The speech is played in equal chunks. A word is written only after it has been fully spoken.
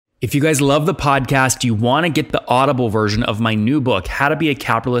If you guys love the podcast, you want to get the Audible version of my new book, How to Be a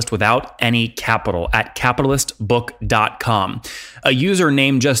Capitalist Without Any Capital, at capitalistbook.com. A user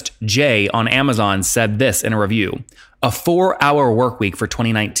named just Jay on Amazon said this in a review: a 4-hour work week for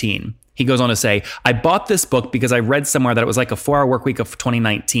 2019. He goes on to say, I bought this book because I read somewhere that it was like a 4-hour work week of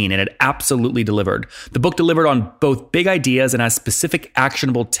 2019, and it absolutely delivered. The book delivered on both big ideas and has specific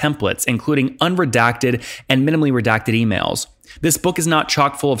actionable templates, including unredacted and minimally redacted emails. This book is not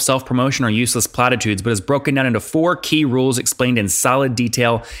chock full of self-promotion or useless platitudes, but is broken down into 4 key rules explained in solid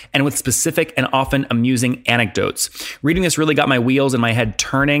detail and with specific and often amusing anecdotes. Reading this really got my wheels and my head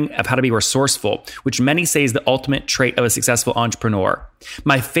turning of how to be resourceful, which many say is the ultimate trait of a successful entrepreneur.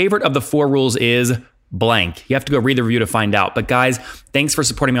 My favorite of the 4 rules is blank. You have to go read the review to find out. But guys, thanks for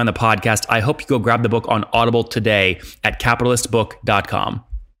supporting me on the podcast. I hope you go grab the book on Audible today at capitalistbook.com.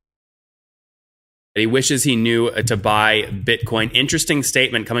 He wishes he knew to buy Bitcoin. Interesting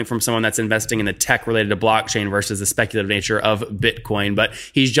statement coming from someone that's investing in the tech related to blockchain versus the speculative nature of Bitcoin. But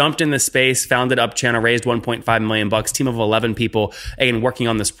he's jumped in the space, founded Upchannel, raised $1.5 million, team of 11 people, again, working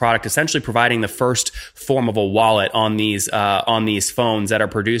on this product, essentially providing the first form of a wallet on these phones that are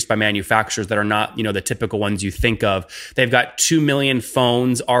produced by manufacturers that are not, the typical ones you think of. They've got 2 million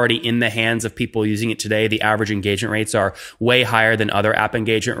phones already in the hands of people using it today. The average engagement rates are way higher than other app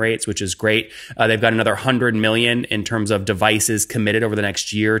engagement rates, which is great. They've got another 100 million in terms of devices committed over the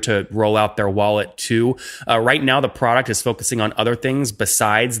next year to roll out their wallet too. Right now, the product is focusing on other things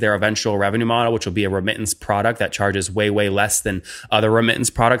besides their eventual revenue model, which will be a remittance product that charges way, way less than other remittance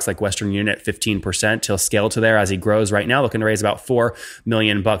products like Western Union at 15%. He'll scale to there as he grows. Right now, looking to raise about $4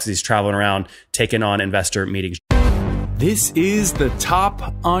 million as he's traveling around, taking on investor meetings. This is the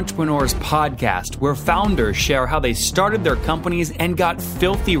Top Entrepreneurs Podcast, where founders share how they started their companies and got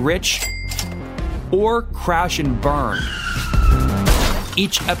filthy rich or crash and burn.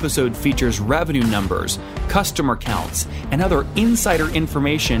 Each episode features revenue numbers, customer counts, and other insider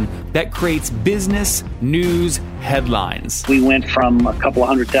information that creates business news headlines. We went from a couple of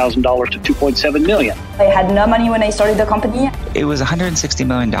 $100,000 to $2.7 million. I had no money when I started the company. It was $160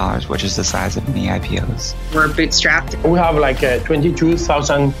 million, which is the size of many IPOs. We're bootstrapped. We have like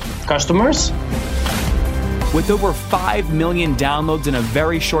 22,000 customers. With over 5 million downloads in a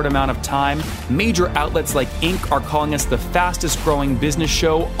very short amount of time, major outlets like Inc. are calling us the fastest growing business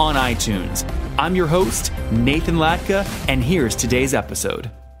show on iTunes. I'm your host, Nathan Latka, and here's today's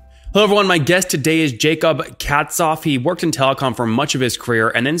episode. Hello everyone, my guest today is Jacob Katzoff. He worked in telecom for much of his career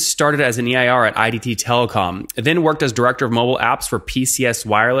and then started as an EIR at IDT Telecom, then worked as director of mobile apps for PCS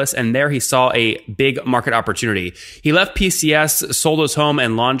Wireless, and there he saw a big market opportunity. He left PCS, sold his home,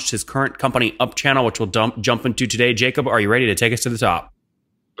 and launched his current company, Upchannel, which we'll jump into today. Jacob, are you ready to take us to the top?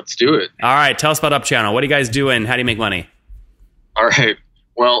 Let's do it. All right, tell us about Upchannel. What do you guys do and how do you make money? All right.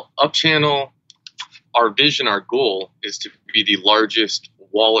 Well, Upchannel, our vision, our goal is to be the largest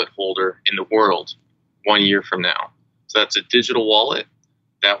wallet holder in the world 1 year from now. So that's a digital wallet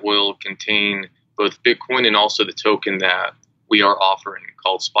that will contain both Bitcoin and also the token that we are offering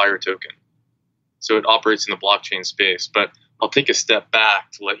called Spire Token. So it operates in the blockchain space, but I'll take a step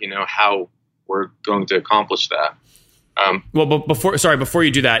back to let you know how we're going to accomplish that. But before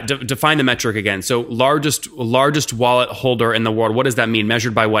you do that, define the metric again. So largest wallet holder in the world. What does that mean?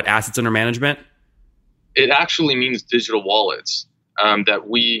 Measured by what? Assets under management? It actually means digital wallets that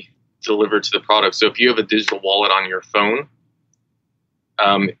we deliver to the product. So if you have a digital wallet on your phone,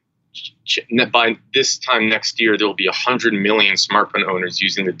 by this time next year, there will be 100 million smartphone owners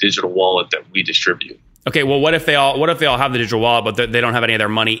using the digital wallet that we distribute. Okay, well, what if they all have the digital wallet, but they don't have any of their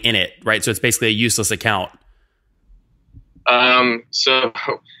money in it, right? So it's basically a useless account. It's a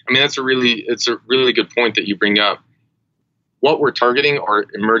really good point that you bring up. What we're targeting are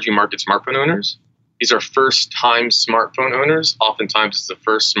emerging market smartphone owners. These are first-time smartphone owners. Oftentimes, it's the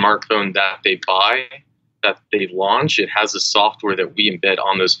first smartphone that they buy, that they launch. It has the software that we embed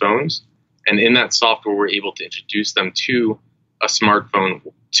on those phones. And in that software, we're able to introduce them to a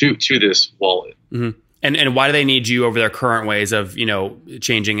smartphone, to this wallet. Mm-hmm. And why do they need you over their current ways of,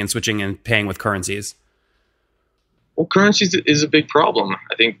 changing and switching and paying with currencies? Well, currencies is a big problem.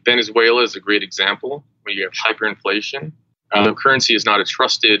 I think Venezuela is a great example where you have hyperinflation. Currency is not a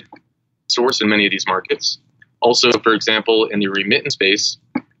trusted source in many of these markets. Also, for example, in the remittance space,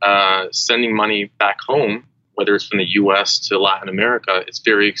 sending money back home, whether it's from the U.S. to Latin America, it's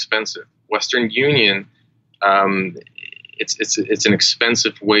very expensive. Western Union, it's an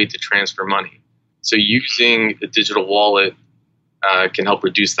expensive way to transfer money. So using a digital wallet can help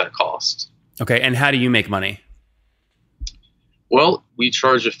reduce that cost. Okay, and how do you make money? Well, we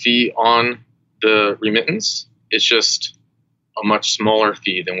charge a fee on the remittance. It's just a much smaller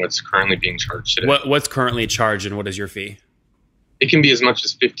fee than what's currently being charged today. What's currently charged, and what is your fee? It can be as much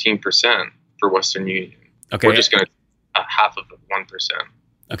as 15% for Western Union. Okay. We're just going to half of it, 1%.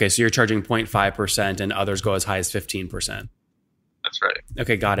 Okay, so you're charging 0.5%, and others go as high as 15%. That's right.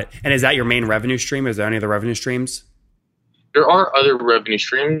 Okay, got it. And is that your main revenue stream? Is there any other revenue streams? There are other revenue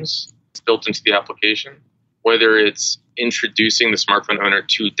streams built into the application, whether it's introducing the smartphone owner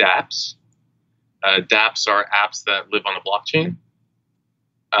to dApps. dApps are apps that live on a blockchain.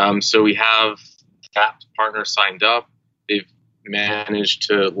 So we have dApp partners signed up. They've managed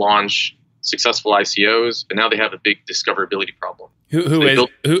to launch successful ICOs, but now they have a big discoverability problem.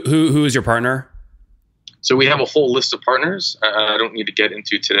 Who is your partner? So we have a whole list of partners. I don't need to get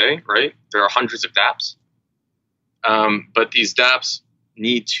into today, right? There are hundreds of dApps. But these dApps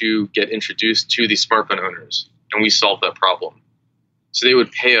need to get introduced to the smartphone owners, and we solve that problem. So they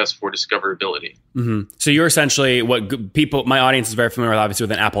would pay us for discoverability. Mm-hmm. So you're essentially what people, my audience is very familiar with, obviously,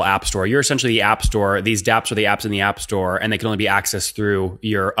 with an Apple App Store. You're essentially the App Store. These dApps are the apps in the App Store, and they can only be accessed through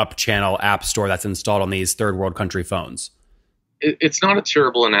your up-channel App Store that's installed on these third world country phones. It's not a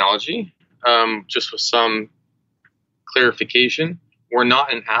terrible analogy, just with some clarification. We're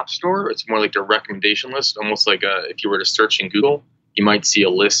not an App Store. It's more like a recommendation list, almost like if you were to search in Google, you might see a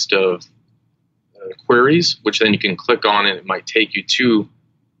list of queries, which then you can click on and it might take you to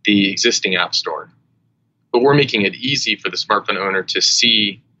the existing App Store. But we're making it easy for the smartphone owner to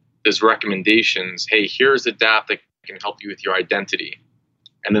see those recommendations. Hey, here's a dApp that can help you with your identity.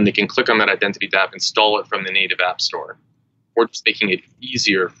 And then they can click on that identity dApp, install it from the native App Store. We're just making it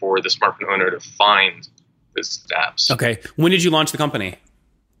easier for the smartphone owner to find those dApps. Okay. When did you launch the company?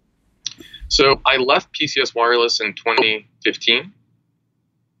 So I left PCS Wireless in 2015.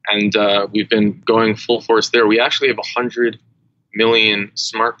 And we've been going full force there. We actually have 100 million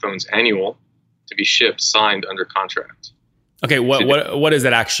smartphones annual to be shipped, signed under contract. Okay, what does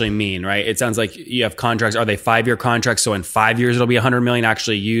that actually mean, right? It sounds like you have contracts. Are they 5-year contracts? So in 5 years, it'll be 100 million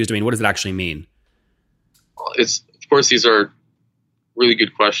actually used? I mean, what does it actually mean? Well, of course, these are really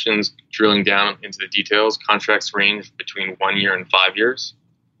good questions, drilling down into the details. Contracts range between 1 year and 5 years.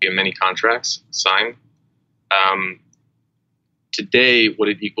 We have many contracts signed. Today, what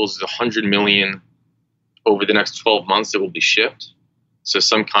it equals is 100 million over the next 12 months that will be shipped. So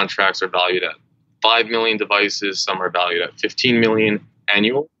some contracts are valued at 5 million devices, some are valued at 15 million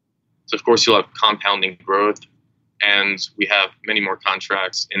annual. So of course, you'll have compounding growth, and we have many more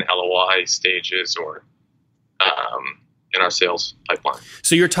contracts in LOI stages or in our sales pipeline.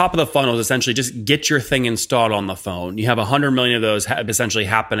 So your top of the funnel is essentially just get your thing installed on the phone. You have 100 million of those essentially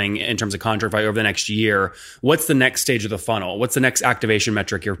happening in terms of contract value over the next year. What's the next stage of the funnel? What's the next activation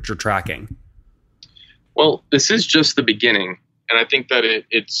metric you're tracking? Well, this is just the beginning. And I think that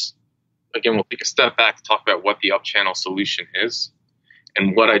it's, again, we'll take a step back to talk about what the up-channel solution is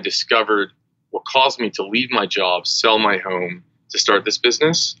and what I discovered, what caused me to leave my job, sell my home to start this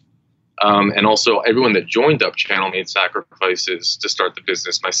business. And also everyone that joined Up Channel made sacrifices to start the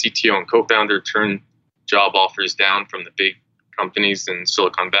business. My CTO and co-founder turned job offers down from the big companies in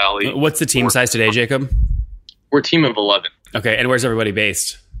Silicon Valley. What's the team size today, Jacob? We're a team of 11. Okay. And where's everybody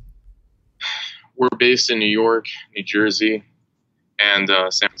based? We're based in New York, New Jersey, and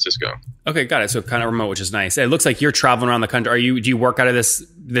San Francisco. Okay, got it. So kind of remote, which is nice. It looks like you're traveling around the country. Do you work out of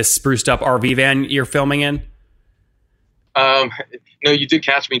this spruced up RV van you're filming in? No, you did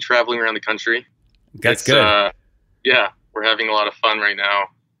catch me traveling around the country. That's good. Yeah, we're having a lot of fun right now.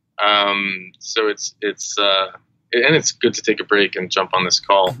 So it's good to take a break and jump on this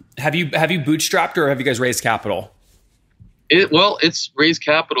call. Have you bootstrapped, or have you guys raised capital? It's raised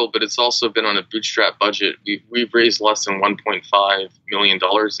capital, but it's also been on a bootstrap budget. We've raised less than $1.5 million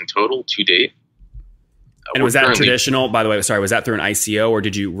in total to date. And was that traditional, by the way, sorry, was that through an ICO, or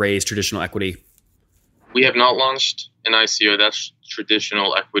did you raise traditional equity? We have not launched an ICO. That's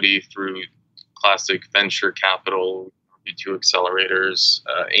traditional equity through classic venture capital, V2 accelerators,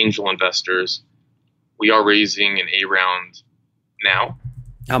 angel investors. We are raising an A round now.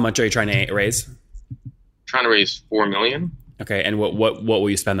 How much are you trying to raise? Trying to raise $4 million. Okay, and what will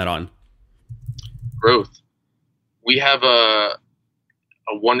you spend that on? Growth. We have a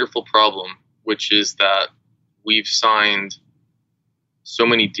wonderful problem, which is that we've signed so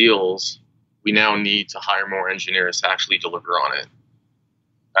many deals. We now need to hire more engineers to actually deliver on it.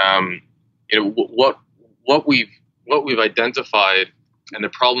 What we've identified and the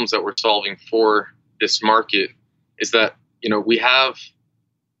problems that we're solving for this market is that we have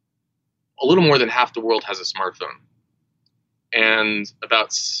a little more than half the world has a smartphone, and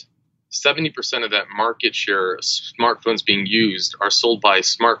about 70% of that market share of smartphones being used are sold by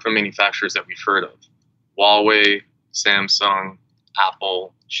smartphone manufacturers that we've heard of: Huawei, Samsung,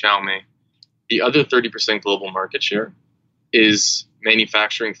 Apple, Xiaomi. The other 30% global market share is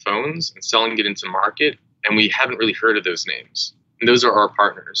manufacturing phones and selling it into market, and we haven't really heard of those names. And those are our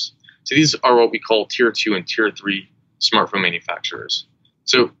partners. So these are what we call tier 2 and tier 3 smartphone manufacturers.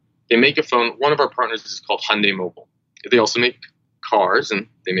 So they make a phone. One of our partners is called Hyundai Mobile. They also make cars and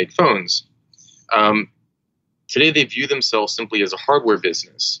they make phones. Today they view themselves simply as a hardware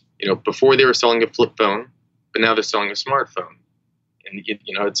business. Before they were selling a flip phone, but now they're selling a smartphone. And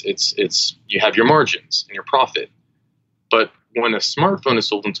it's you have your margins and your profit. But when a smartphone is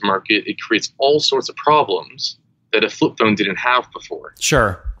sold into market, it creates all sorts of problems that a flip phone didn't have before.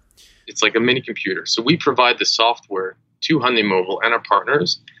 Sure. It's like a mini computer. So we provide the software to Hyundai Mobile and our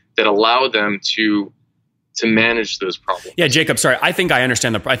partners that allow them to manage those problems. Yeah, Jacob, sorry. I think I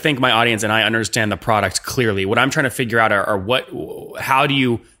understand I think my audience and I understand the product clearly. What I'm trying to figure out are how do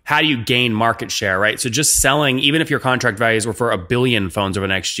you gain market share, right? So just selling, even if your contract values were for 1 billion phones over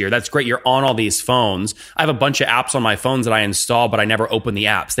the next year, that's great. You're on all these phones. I have a bunch of apps on my phones that I install, but I never open the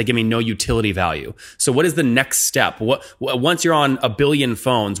apps. They give me no utility value. So what is the next step? Once you're on 1 billion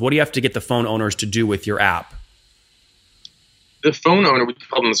phones, what do you have to get the phone owners to do with your app? The phone owner, we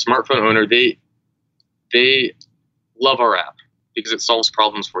call them the smartphone owner, they love our app because it solves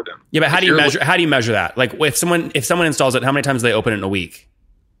problems for them. Yeah, but how do you measure that? Like if someone installs it, how many times do they open it in a week?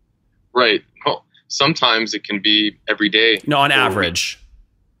 Right. Well, sometimes it can be every day. No, on average.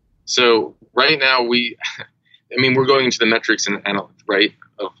 So right now we're going into the metrics and right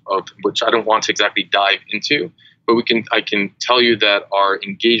of which I don't want to exactly dive into, but I can tell you that our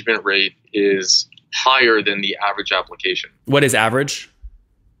engagement rate is higher than the average application. What is average?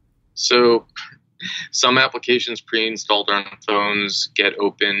 So some applications pre-installed on phones get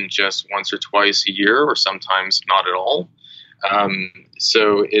open just once or twice a year, or sometimes not at all.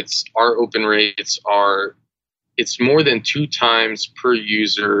 So our open rates it's more than 2 times per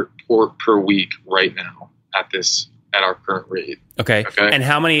user per week right now at our current rate. Okay. And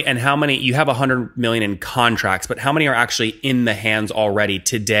how many, you have 100 million in contracts, but how many are actually in the hands already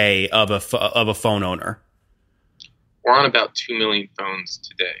today of a phone owner? We're on about 2 million phones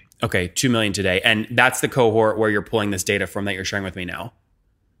today. Okay. 2 million today. And that's the cohort where you're pulling this data from that you're sharing with me now.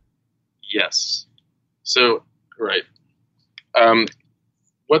 Yes. So, right.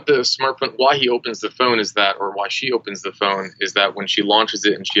 What the smartphone, why he opens the phone is that, or why she opens the phone is that when she launches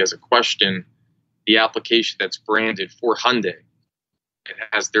it and she has a question, the application that's branded for Hyundai, it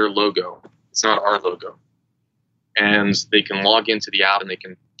has their logo. It's not our logo. And they can log into the app and they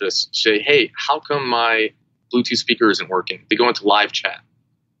can just say, hey, how come my Bluetooth speaker isn't working? They go into live chat,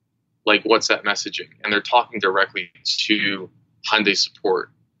 like WhatsApp messaging, and they're talking directly to Hyundai support.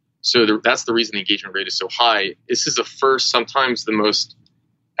 So that's the reason the engagement rate is so high. This is the first, sometimes the most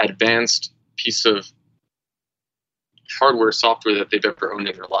advanced piece of hardware, software that they've ever owned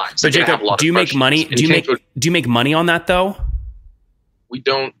in their lives. But Jacob, do you make money? Do you make money on that though? We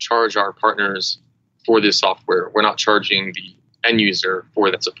don't charge our partners for this software. We're not charging the end user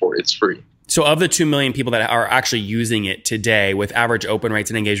for that support. It's free. So of the 2 million people that are actually using it today with average open rates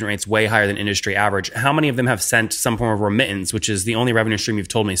and engagement rates way higher than industry average, how many of them have sent some form of remittance, which is the only revenue stream you've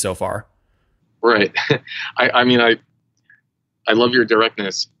told me so far? Right. I love your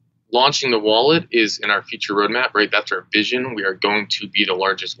directness. Launching the wallet is in our future roadmap, right? That's our vision. We are going to be the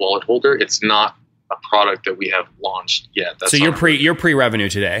largest wallet holder. It's not a product that we have launched yet. So you're pre-revenue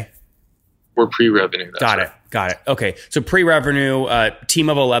today? We're pre-revenue. Got it. Okay. So pre-revenue, team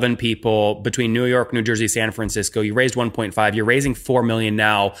of 11 people between New York, New Jersey, San Francisco. You raised 1.5. You're raising 4 million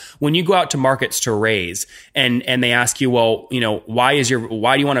now. When you go out to markets to raise and they ask you, well, why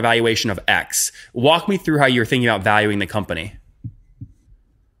do you want a valuation of X? Walk me through how you're thinking about valuing the company.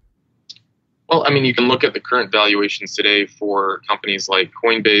 Well, you can look at the current valuations today for companies like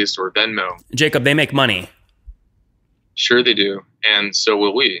Coinbase or Venmo. Jacob, they make money. Sure they do. And so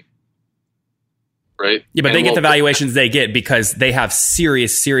will we. Right? Yeah, but they get the valuations they get because they have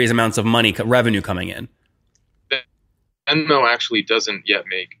serious amounts of revenue coming in. Venmo actually doesn't yet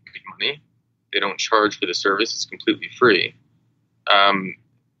make money. They don't charge for the service. It's completely free.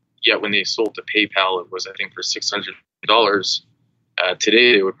 Yet when they sold to PayPal, it was, I think, for $600.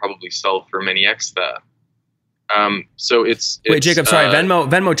 Today, they would probably sell for many X that. So it's wait, Jacob, sorry.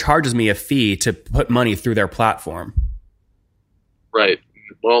 Venmo charges me a fee to put money through their platform. Right.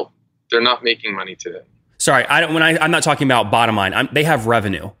 Well, they're not making money today. Sorry, I'm not talking about bottom line. They have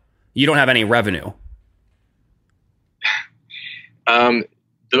revenue. You don't have any revenue.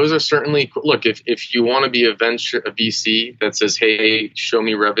 Those are certainly, look, if you want to be a VC that says, hey, show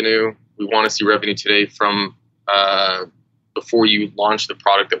me revenue. We want to see revenue today from before you launch the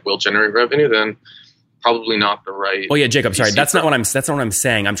product that will generate revenue, then probably not the right. Oh yeah, Jacob, sorry. That's not what I'm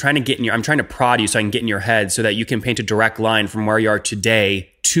saying. I'm trying to prod you so I can get in your head so that you can paint a direct line from where you are today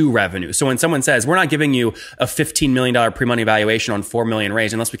to revenue. So when someone says, we're not giving you a $15 million pre-money valuation on 4 million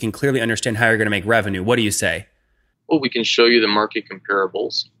raised unless we can clearly understand how you're going to make revenue, what do you say? Well, we can show you the market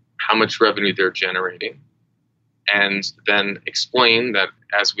comparables, how much revenue they're generating, and then explain that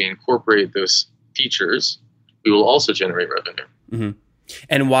as we incorporate those features, we will also generate revenue. Mm-hmm.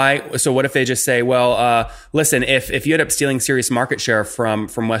 And why? So what if they just say, well, listen, if you end up stealing serious market share from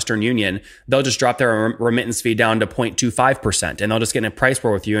Western Union, they'll just drop their remittance fee down to 0.25% and they'll just get in a price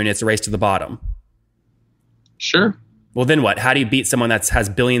war with you and it's a race to the bottom. Sure. Well, then what? How do you beat someone that has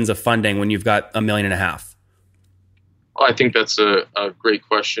billions of funding when you've got $1.5 million? Well, I think that's a great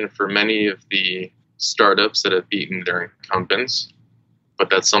question for many of the startups that have beaten their incumbents, but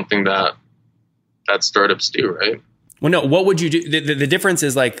that's something that startups do, right? Well, no, what would you do? The difference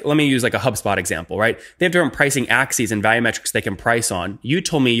is like, let me use like a HubSpot example, right? They have different pricing axes and value metrics they can price on. You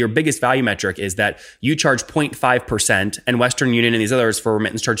told me your biggest value metric is that you charge 0.5% and Western Union and these others for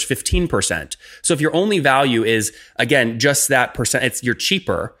remittance charge 15%. So if your only value is, again, just that percent, you're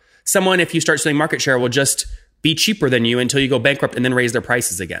cheaper. Someone, if you start stealing market share, will just be cheaper than you until you go bankrupt and then raise their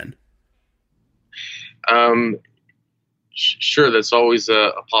prices again. Sure, that's always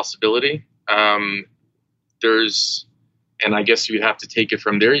a possibility. And I guess you'd have to take it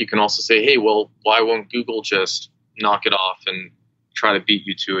from there. You can also say, hey, well, why won't Google just knock it off and try to beat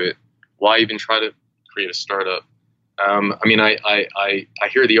you to it? Why even try to create a startup? I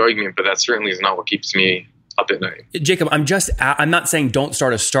hear the argument, but that certainly is not what keeps me up at night. Jacob, I'm not saying don't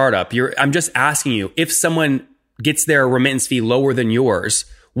start a startup. I'm just asking you, if someone gets their remittance fee lower than yours,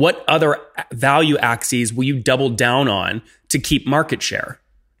 what other value axes will you double down on to keep market share?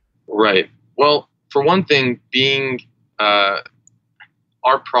 Right. Well, for one thing,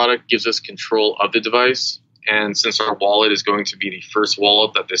 our product gives us control of the device. And since our wallet is going to be the first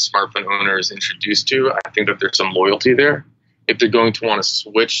wallet that this smartphone owner is introduced to, I think that there's some loyalty there. If they're going to want to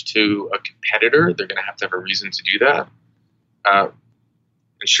switch to a competitor, they're going to have a reason to do that. And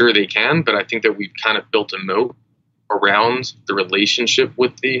sure, they can, but I think that we've kind of built a moat around the relationship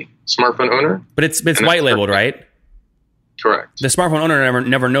with the smartphone owner. But it's white labeled, right? Correct. The smartphone owner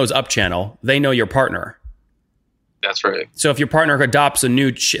never knows UpChannel. They know your partner. That's right. So if your partner adopts a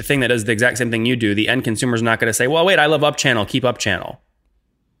new thing that does the exact same thing you do, the end consumer is not going to say, well, wait, I love UpChannel, keep UpChannel.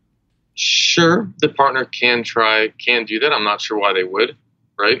 Sure, the partner can do that. I'm not sure why they would,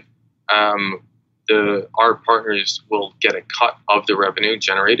 right? Our partners will get a cut of the revenue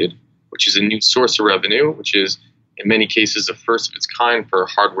generated, which is a new source of revenue, which is in many cases the first of its kind for a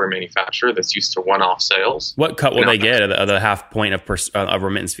hardware manufacturer that's used to one-off sales. What cut will they get of the half point of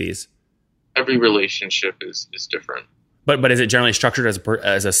remittance fees? Every relationship is different. But is it generally structured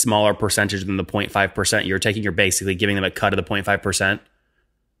as a smaller percentage than the 0.5%? You're basically giving them a cut of the 0.5%?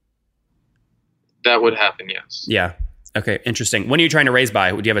 That would happen, yes. Yeah. Okay, interesting. When are you trying to raise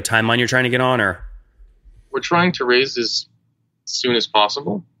by? Do you have a timeline you're trying to get on, or? We're trying to raise as soon as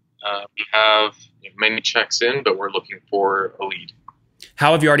possible. We have many checks in, but we're looking for a lead.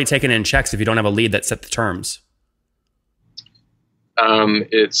 How have you already taken in checks if you don't have a lead that set the terms?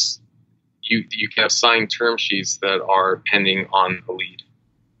 You can have signed term sheets that are pending on a lead.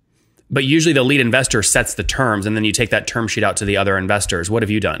 But usually the lead investor sets the terms, and then you take that term sheet out to the other investors. What have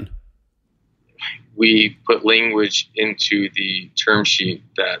you done? We put language into the term sheet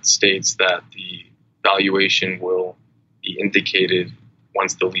that states that the valuation will be indicated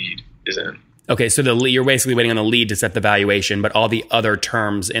once the lead is in. Okay, so you're basically waiting on the lead to set the valuation, but all the other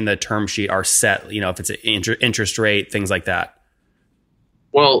terms in the term sheet are set. If it's an interest rate, things like that.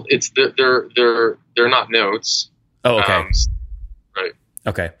 Well, they're not notes. Oh, okay. Right.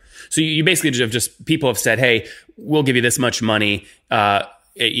 Okay. So you basically just people have said, hey, we'll give you this much money.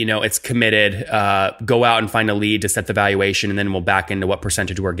 It's committed. Go out and find a lead to set the valuation, and then we'll back into what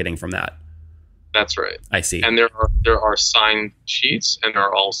percentage we're getting from that. That's right. I see. And there are signed sheets, and there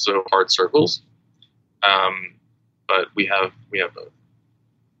are also hard circles. But we have both.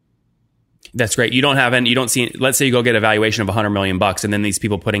 That's great. You don't see, let's say you go get a valuation of $100 million and then these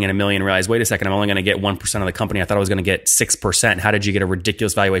people putting in $1 million realize, wait a second, I'm only going to get 1% of the company. I thought I was going to get 6%. How did you get a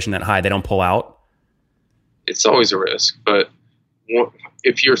ridiculous valuation that high? They don't pull out? It's always a risk, but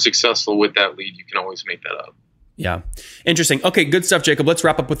if you're successful with that lead, you can always make that up. Yeah. Interesting. Okay, good stuff, Jacob. Let's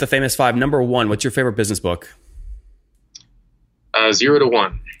wrap up with the famous 5. Number 1, what's your favorite business book? 0 to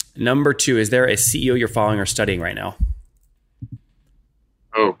 1. Number 2, is there a CEO you're following or studying right now?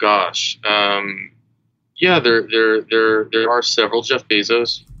 Oh gosh. Yeah, there are several. Jeff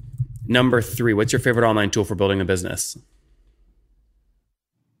Bezos. Number 3, what's your favorite online tool for building a business?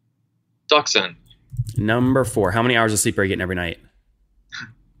 DocSend. Number 4, how many hours of sleep are you getting every night?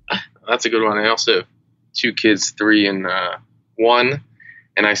 That's a good one. I also have 2 kids, 3 and 1,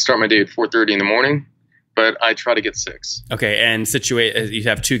 and I start my day at 4:30 in the morning, but I try to get 6. Okay, and you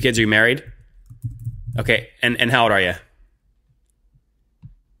have 2 kids. Are you married? Okay, and how old are you?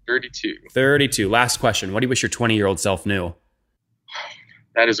 32. 32. Last question. What do you wish your 20-year-old self knew?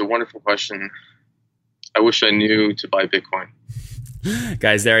 That is a wonderful question. I wish I knew to buy Bitcoin.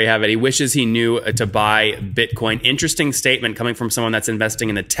 Guys, there you have it. He wishes he knew to buy Bitcoin. Interesting statement coming from someone that's investing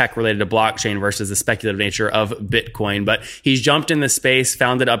in the tech related to blockchain versus the speculative nature of Bitcoin. But he's jumped in the space,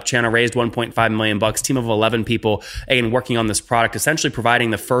 founded Upchannel, raised $1.5 million, team of 11 people, and working on this product, essentially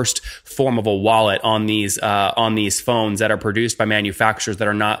providing the first form of a wallet on these phones that are produced by manufacturers that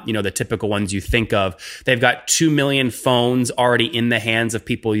are not, the typical ones you think of. They've got 2 million phones already in the hands of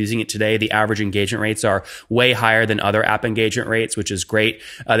people using it today. The average engagement rates are way higher than other app engagement rates, which is great.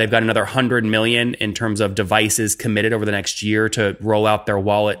 They've got another 100 million in terms of devices committed over the next year to roll out their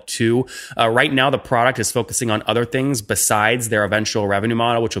wallet too. Right now, the product is focusing on other things besides their eventual revenue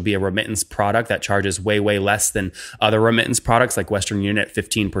model, which will be a remittance product that charges way, way less than other remittance products like Western Union at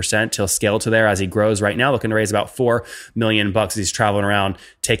 15%. He'll scale to there as he grows. Right now, looking to raise about $4 million as he's traveling around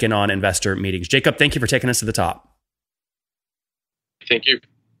taking on investor meetings. Jacob, thank you for taking us to the top. Thank you.